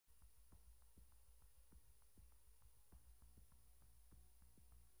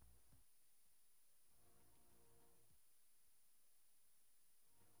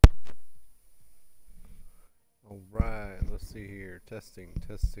let's see here.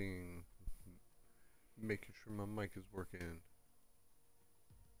 Testing. Making sure my mic is working.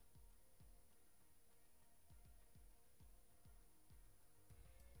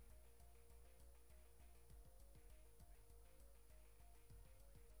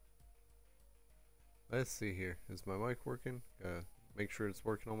 Let's see here. Is my mic working? Make sure it's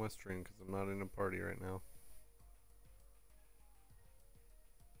working on my stream because I'm not in a party right now.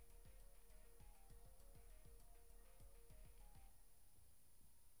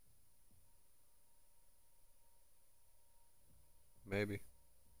 Maybe.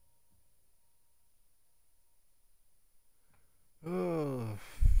 Oh,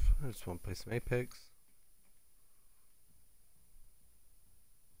 I just want to play some Apex.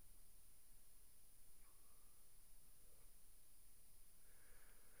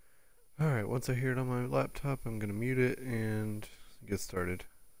 Alright, once I hear it on my laptop, I'm going to mute it and get started.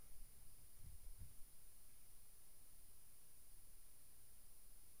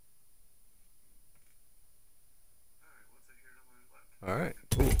 Alright,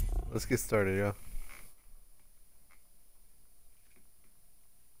 cool. Let's get started, y'all.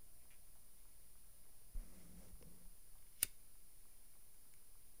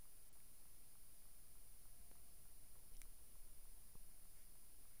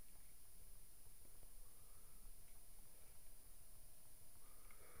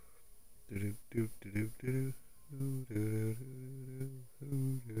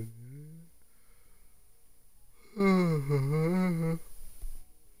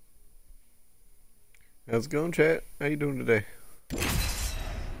 How's it going, chat? How you doing today?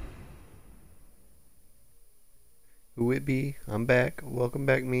 Who it be? I'm back. Welcome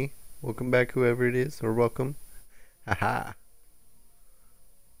back, me. Welcome back, whoever it is, or welcome. Haha.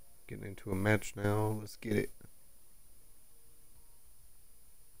 Getting into a match now. Let's get it.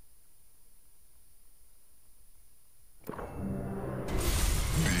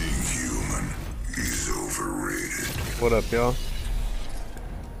 Being human is overrated. What up, y'all?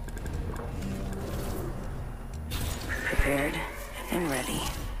 Prepared and ready.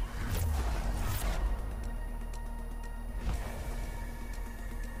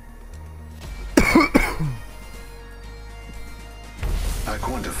 I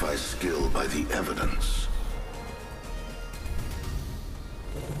quantify skill by the evidence.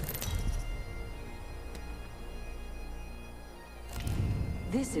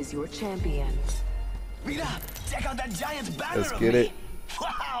 This is your champion. Mira, check out that giant banner. Let's get it.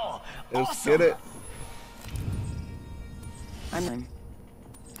 Wow! Let's Awesome. get it. I'm.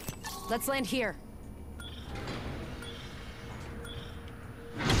 Let's land here.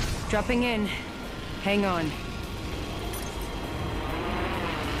 Dropping in. Hang on.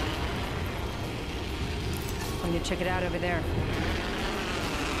 Going to check it out over there.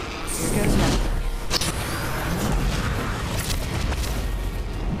 Here goes nothing.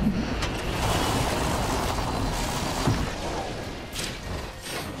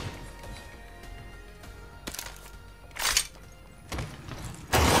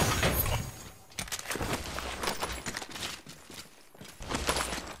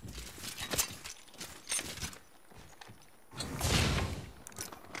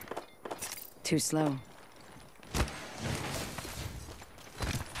 Too slow.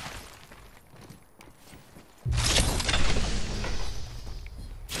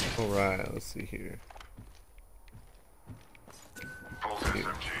 Alright, let's see here.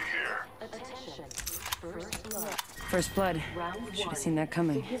 Attention. First blood. First blood. Should have seen that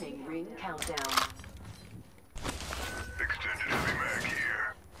coming. Beginning ring countdown. Extended heavy mag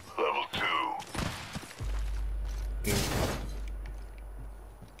here. Level 2.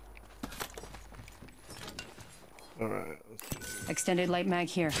 Alright, let's see. Extended light mag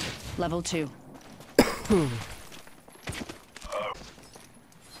here. Level 2.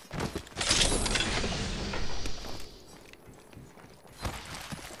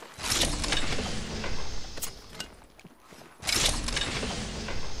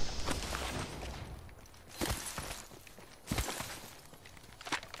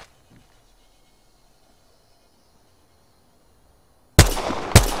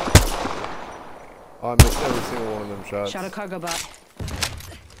 Oh, I missed every single one of them shots. Shot a cargo bot.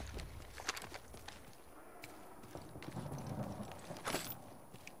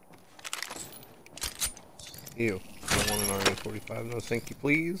 Ew. I want an RA-45. No, thank you,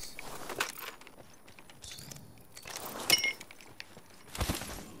 please.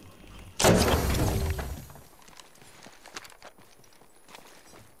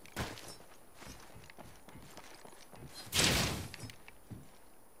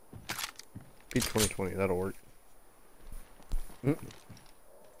 P2020, that'll work.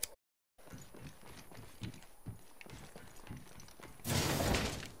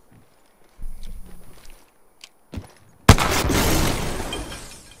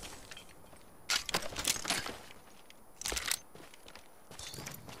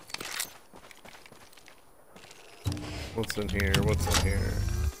 What's in here? What's in here?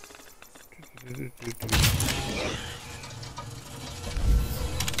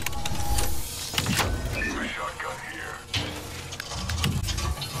 Shotgun here.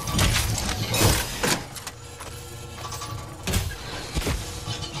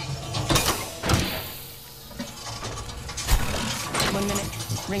 One minute.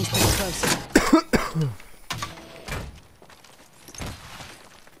 Ring's pretty close.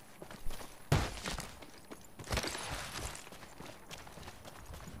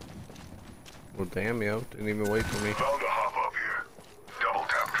 Well, damn, yo. Didn't even wait for me. Found a hop up here. Double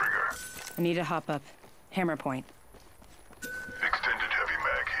tap trigger. I need a hop up. Hammer point. Extended heavy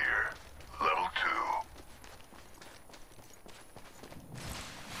mag here. Level 2.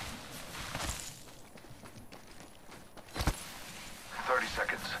 30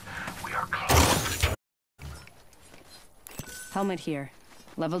 seconds. We are close. Helmet here.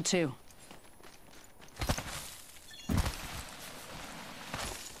 Level 2.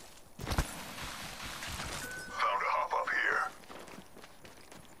 Found a hop up here.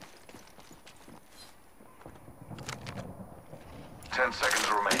 10 seconds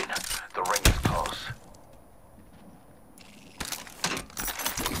remain. The ring is close.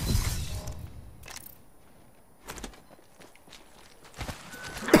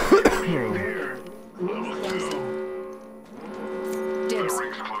 Here. Level 2. The Dibs.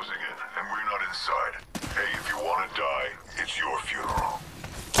 ring's closing in, and we're not inside. Hey, if you want to die, it's your funeral.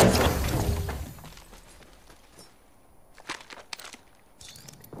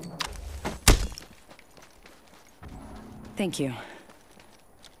 Thank you.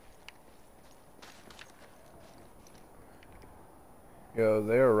 Yo,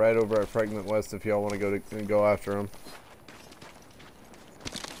 they are right over at Fragment West if y'all want to go after them.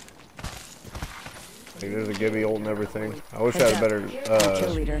 Like, there's a Gibby ult and everything. I wish I had a better Kill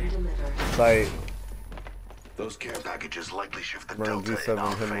leader. sight. Those care packages likely shift the Running delta in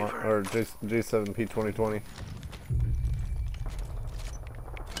our G7 favor. or G7 P2020.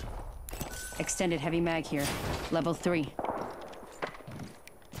 Extended heavy mag here. Level 3.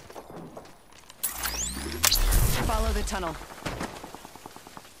 Follow the tunnel.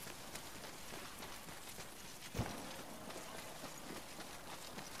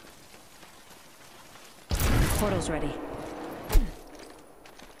 Portal's ready.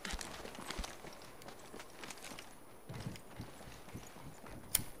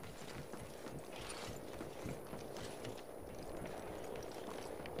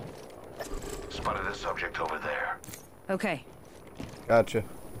 Spotted a subject over there. Okay. Gotcha.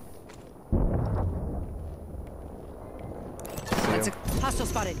 That's a hostile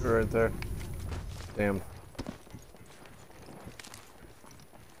spotted. Right there. Damn.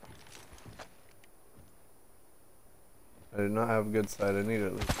 I did not have a good sight. I need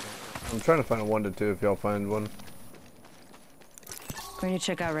at least one. I'm trying to find a 1 to 2 if y'all find one. Going to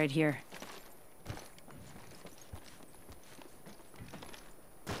check out right here.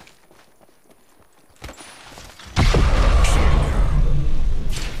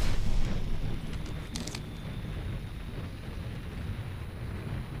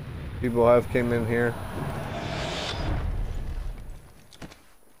 People have came in here.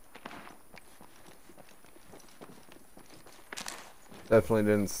 Definitely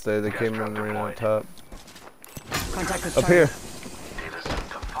didn't stay. They came in and ran on top. Contact with Up target. here. Data set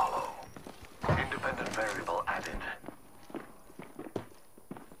to follow. Independent variable added.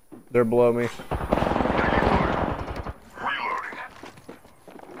 They're below me.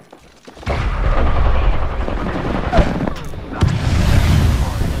 Reloading.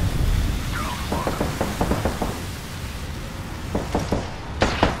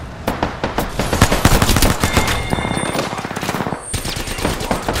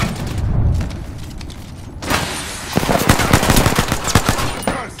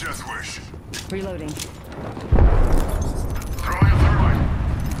 Death wish. Reloading. Throwing a thermite.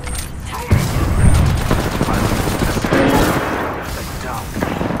 Throwing a thermite. Down.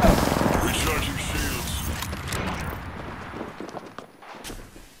 Recharging shields.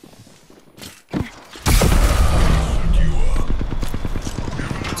 Set you up.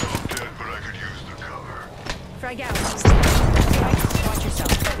 Even though I'm dead, but I could use the cover. Frag out. Hey, watch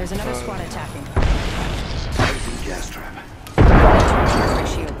yourself. There's another squad attacking. Placing gas trap. Charge my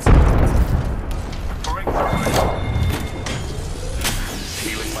shields. Throwing thermite.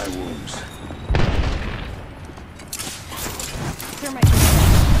 Healing my wounds. Thermite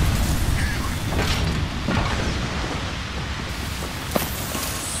grenade.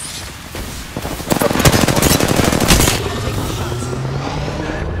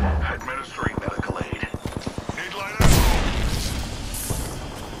 Administering medical aid. Need light ammo.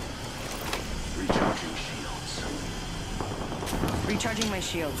 Recharging shields. my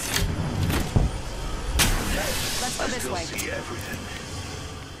shields. Let's go this way. See everything.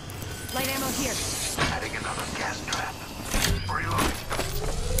 Light ammo here. Adding another gas trap. Reload.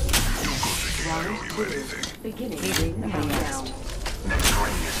 Don't go thinking I owe you anything. Beginning ring countdown. Next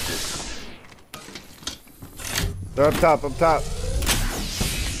ring is distant. They're up top, up top.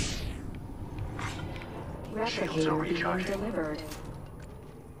 Replicator being delivered.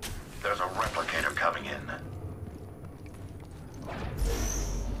 There's a replicator coming in.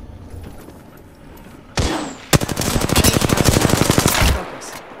 Focus.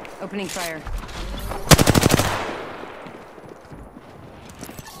 Opening fire.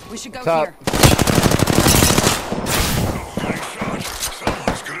 We should go Top. here.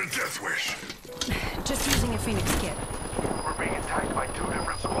 Someone's got a death wish. Just using a Phoenix kit. We're being attacked by 2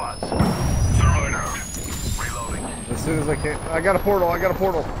 different squads. Thermite out. Reloading. As soon as I can. I got a portal, I got a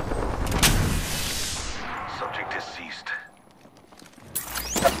portal. Subject deceased.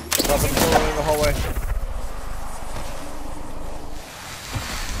 Drop a portal in the hallway.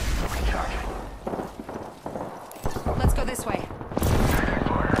 Recharging. Let's go this way. Taking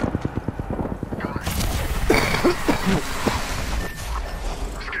fire. Gunner.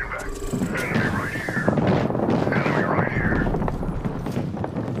 Skin back. Enemy right here. Enemy right here.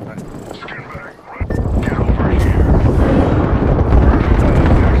 Skin back. Right. Get over here.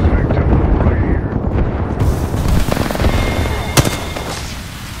 Next victim. Right here.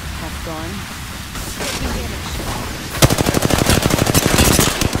 Half gone. Taking damage.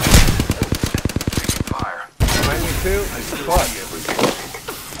 Taking fire. Behind me too. Fuck.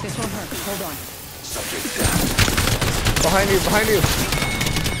 This won't hurt. Hold on. Subject down. Behind you, behind you.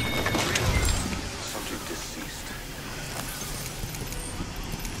 Subject deceased.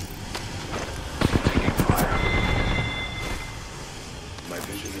 Taking fire. My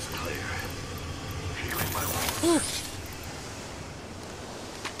vision is clear. Healing my wounds.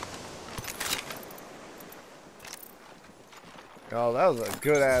 Oh, that was a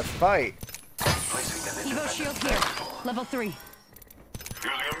good ass fight. Placing an Evo independent shield here. Level 3. Using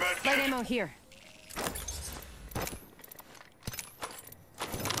a med Light kit. ammo here.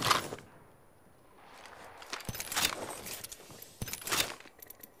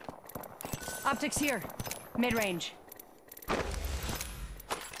 Optics here. Mid-range.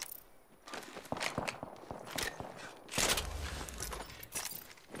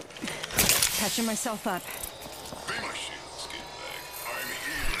 Catching myself up. Be my shield, skin bag. I'm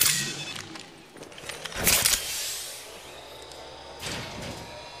healing.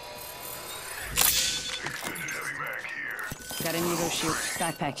 Extended heavy mag here. Got an Evo shield.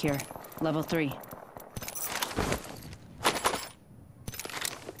 Backpack here. Level 3.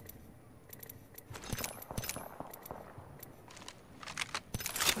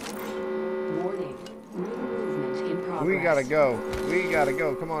 Warning. Movement in progress. We gotta go. We gotta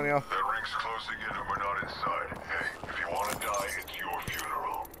go. Come on, y'all. That ring's closing in and we're not inside. Hey, if you want to die, it's your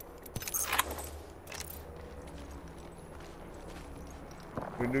funeral.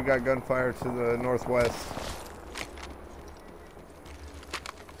 We do got gunfire to the northwest.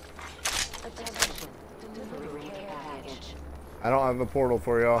 Attention. Delivery care package. I don't have a portal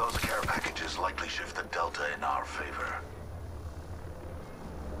for y'all. Those care packages likely shift the delta in our favor.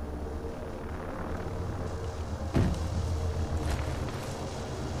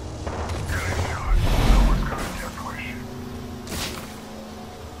 Getting shot. Someone's got a death wish.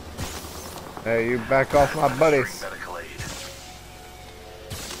 Hey, you back off my buddies. Medical aid.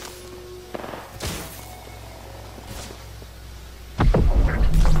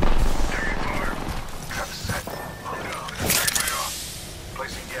 Taking fire. Trap is set. Load down. Take me off.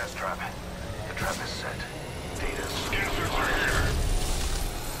 Placing gas trap. The trap is set. Data. Skin sensor here.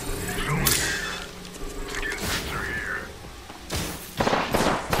 Someone here. Skin sensor here.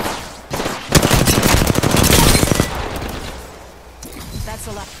 That's a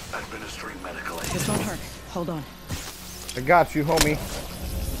lot. Administering medical aid. This won't hurt. Hold on. I got you, homie.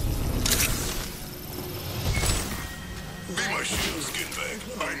 Be my shield, skin bag.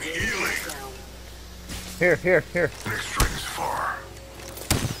 I'm healing. Here, here, here. Next ring's far.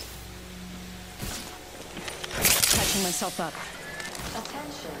 Catching myself up.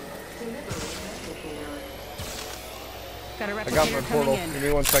 Attention. Delivery replicator. Got a I got my replicator coming portal. in. Give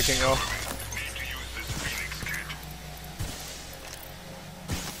me 1 second, y'all. Need to use this Phoenix kit.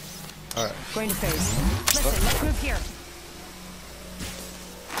 Alright. Going to phase. Listen, let's move here.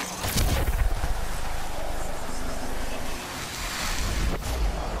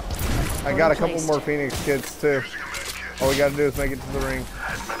 I got a couple more Phoenix kids too. Using a med kit. All we gotta do is make it to the ring.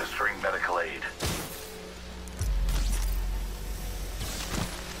 Administering medical aid.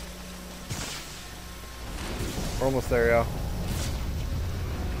 We're almost there, y'all.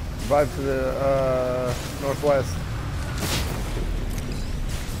 Revive to the northwest.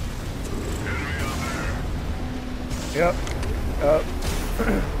 Yep.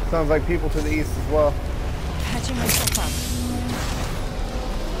 Sounds like people to the east as well. Patching myself up.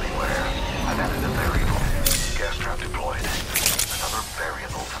 Beware. I've added a variable. Gas trap deployed. Another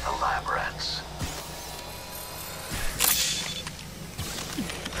variable for the lab rats.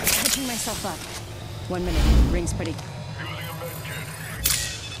 Patching myself up. 1 minute. Ring's pretty. Using a med kit.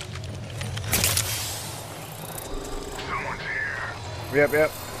 Someone's here.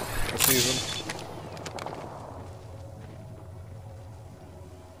 Yep. I see them.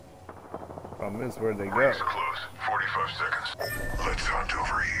 Problem is, where'd they go? Rings close. 45 seconds. Let's hunt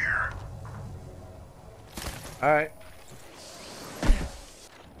over here. Alright.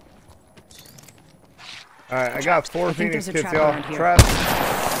 Alright, I got 4 I think Phoenix there's a kits, trap y'all. around here. Trap.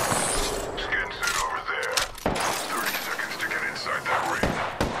 Skin set over there. 30 seconds to get inside that ring.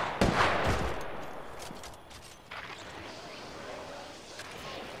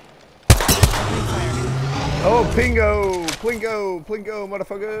 Oh, Pingo! Plingo,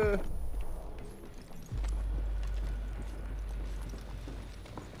 motherfucker!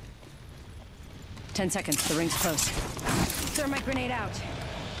 Ten seconds. The ring's close. Thermite grenade out.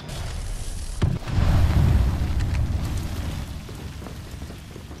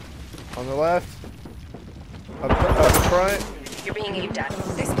 On the left. Up front. You're being aimed at.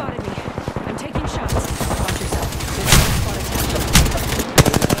 They spotted me. I'm taking shots. Watch yourself. There's another squad attack.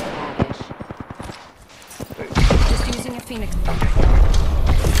 Just using a Phoenix.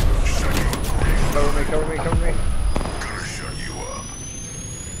 Cover me. Gonna shut you up.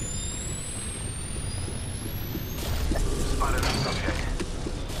 Spotted a subject.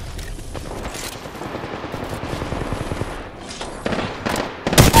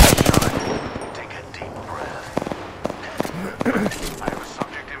 Take a deep breath. I have a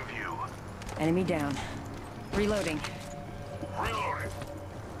subject in view. Enemy down. Reloading. Reloading.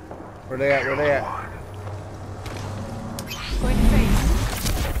 Where they at? Going to fade.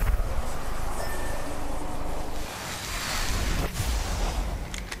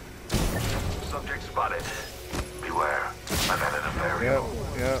 Subject spotted. Beware. I've added a variable.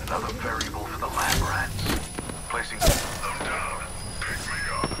 Yep. Another variable for the lab rats. Placing them down. Pick me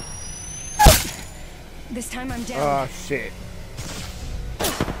up. This time I'm down. Oh, shit.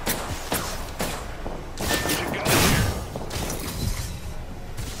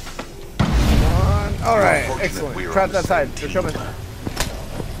 Come on. Alright, excellent. Trap that side. They're coming.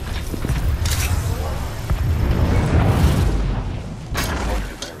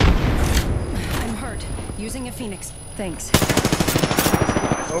 I'm hurt. Using a Phoenix. Thanks.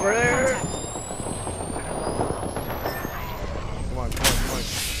 Over there. Contact. Come on.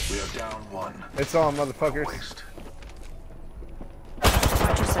 We are down one. It's on, motherfuckers. Waste.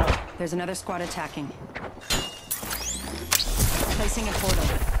 Watch yourself. There's another squad attacking. Placing a portal.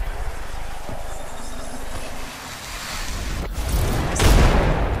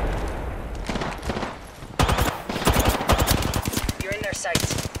 You're in their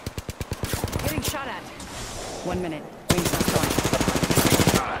sights. Getting shot at. 1 minute. Rings not going.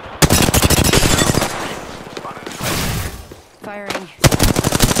 Firing.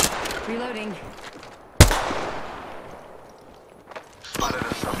 Reloading. Spotted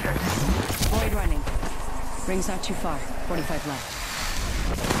a subject. Void running. Ring's not too far. 45 left.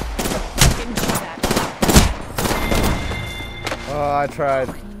 Getting shot at. Oh, I tried.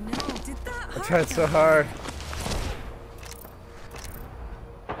 No, did that I tried so hard.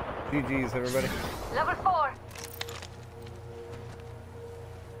 GG's, everybody. Level 4.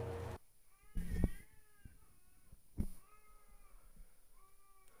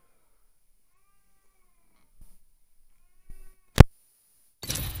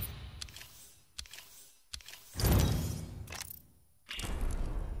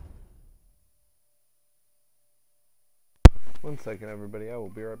 One second, everybody. I will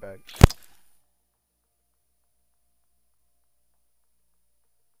be right back.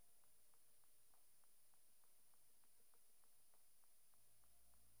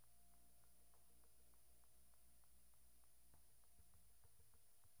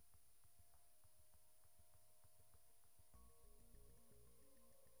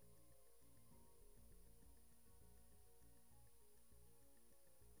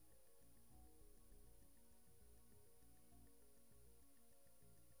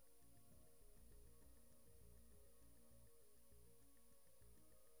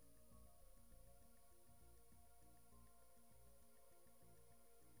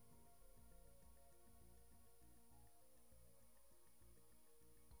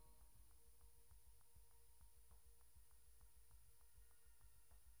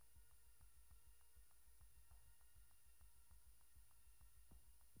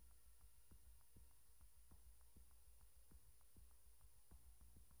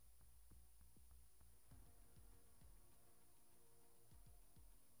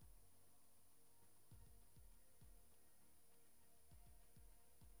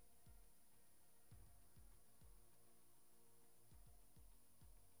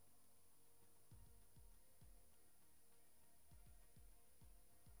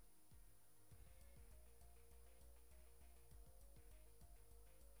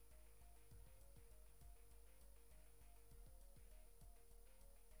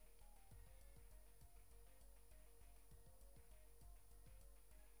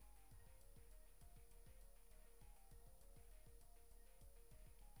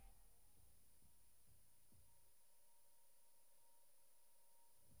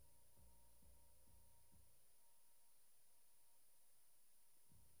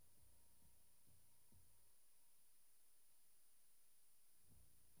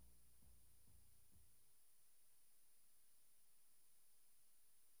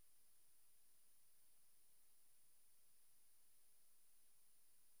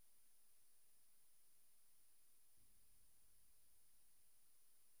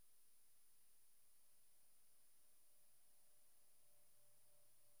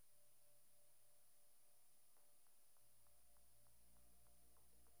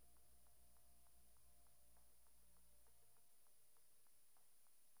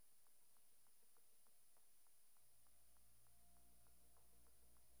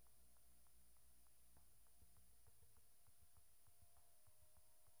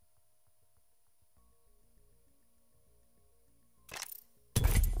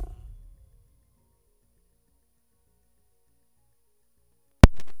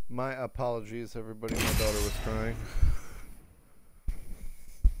 My apologies, everybody. My daughter was crying.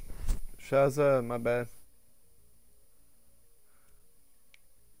 Shaza, my bad.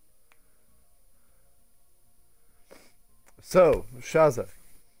 So, Shaza,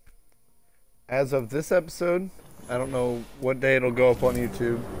 as of this episode, I don't know what day it'll go up on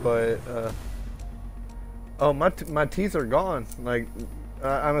YouTube, but oh, my teeth are gone. Like,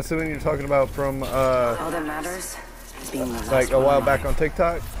 I'm assuming you're talking about from All that matters is being the last like a one while alive. back on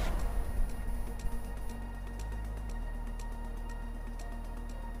TikTok.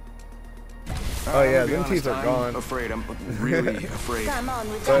 Oh yeah, them teeth are gone. Afraid. I'm really afraid. Come on,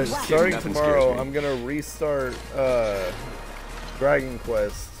 with But that starting Nothing tomorrow, scares me. I'm gonna restart Dragon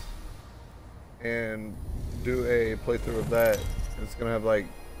Quest and do a playthrough of that. It's gonna have like,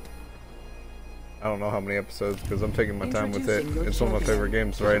 I don't know how many episodes because I'm taking my time with it. It's one of my favorite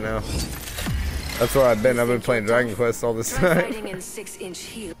games right now. That's where I've been playing Dragon Quest all this Try time. fighting in 6-inch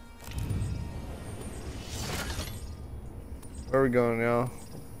heel. Where are we going, y'all?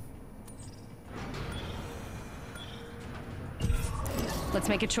 Let's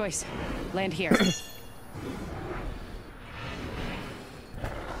make a choice. Land here.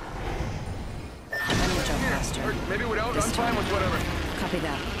 Or maybe we don't. I'm fine with whatever. Copy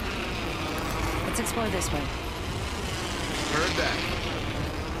that. Let's explore this way. Heard that.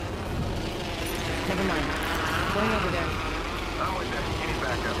 Never mind. Going over there. I'm with you. You need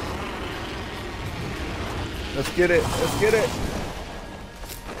backup. Let's get it. Let's get it.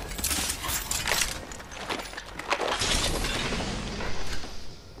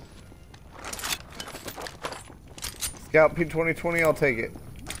 Scout P2020, I'll take it.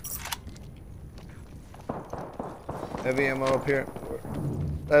 Heavy ammo up here.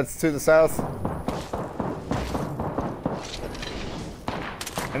 That's to the south.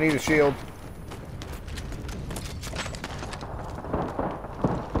 I need a shield.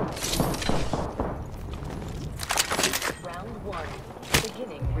 Round 1.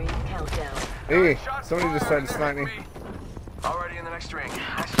 Beginning ring countdown. Hey, somebody just tried to snipe me. Already in the next ring.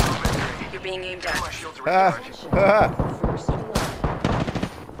 I see no victory. You're being aimed My at. shields are Ah, recharged. ah, First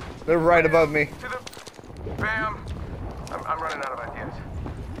blood. they're right above me. To the... Bam! I'm running out of ideas.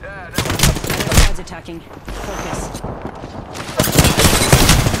 Yeah, that Other side's attacking. Focus. Down.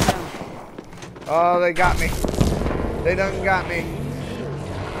 Oh, they got me. They done got me.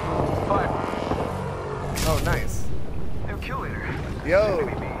 Fire. Oh, nice. New kill leader. Yo,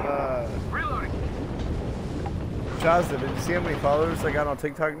 Reloading. Shazza, did you see how many followers I got on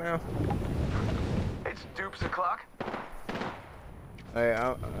TikTok now? It's dupes o'clock.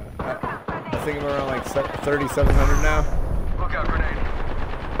 I think I'm around like 3,700 now. Look out, grenade.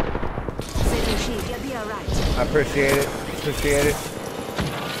 Save your shield. You'll be alright. I appreciate it. Appreciate it.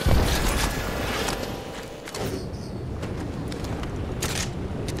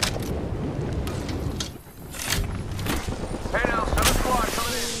 Hey now, another squad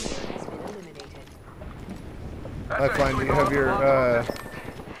coming in. Has been eliminated. That's Lifeline, do you have your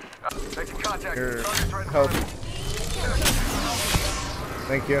Making contact. your Target's right in health? front of me.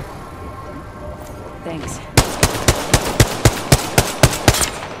 Thank you. Thanks.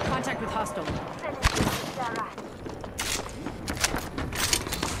 Contact with hostile.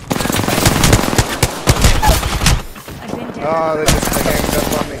 I've been down. Oh, they ganged up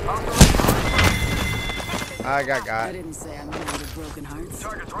on me. I got I got. didn't say I'm one with broken hearts.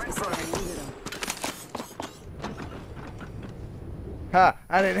 Target's right I in said front I of me. needed them. Ha!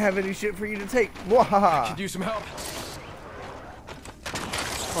 I didn't have any shit for you to take. Wahaha! Could use some help.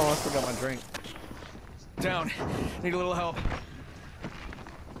 Oh, I forgot my drink. Down. Need a little help.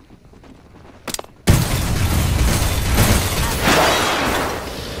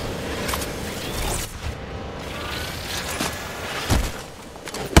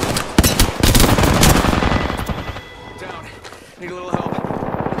 Down. Need a little help.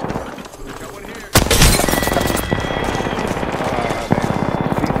 Got one here.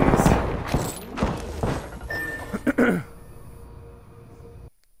 GG's.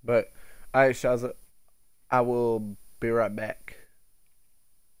 But, alright, Shaza, I will be right back.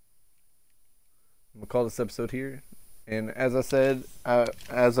 I'm gonna call this episode here. And as I said,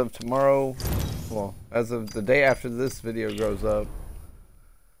 as of tomorrow, well, as of the day after this video goes up,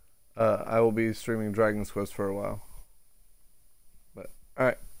 I will be streaming Dragon's Quest for a while. But,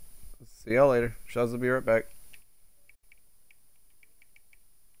 alright. See y'all later. Shaza will be right back.